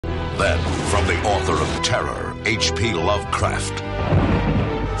Then, from the author of Terror, H.P. Lovecraft.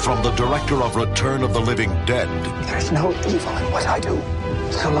 From the director of Return of the Living Dead. There's no evil in what I do,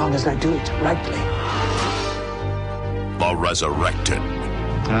 so long as I do it rightly. The Resurrected.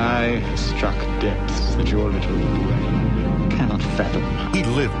 I have struck depths that your little brain cannot fathom. He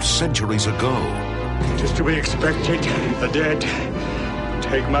lived centuries ago. It is to be expected. The dead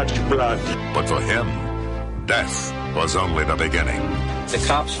take much blood. But for him, death was only the beginning. The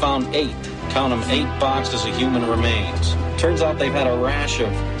cops found 8, count them, 8 boxes of human remains. Turns out they've had a rash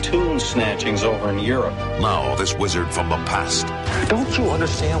of tomb snatchings over in Europe. Now this wizard from the past. Don't you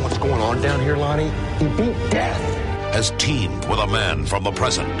understand what's going on down here, Lonnie? He beat death. Has teamed with a man from the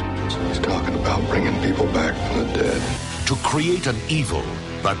present. He's talking about bringing people back from the dead. To create an evil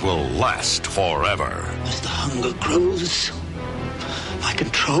that will last forever. As the hunger grows, my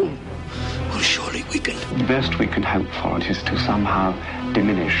control will surely weaken. The best we can hope for it is to somehow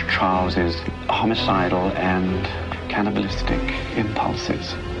diminish Charles's homicidal and cannibalistic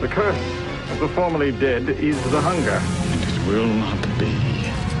impulses. The curse of the formerly dead is the hunger, and it will not be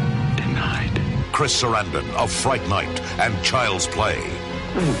denied. Chris Sarandon of Fright Night and Child's Play.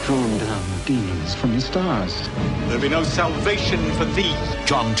 I've drawn down demons from the stars. There'll be no salvation for thee.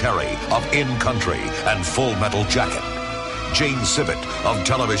 John Terry of In Country and Full Metal Jacket. Jane Sibbett of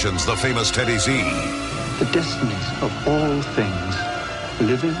television's The Famous Teddy Z. The destinies of all things,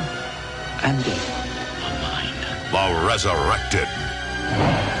 living and dead, are mine. The Resurrected.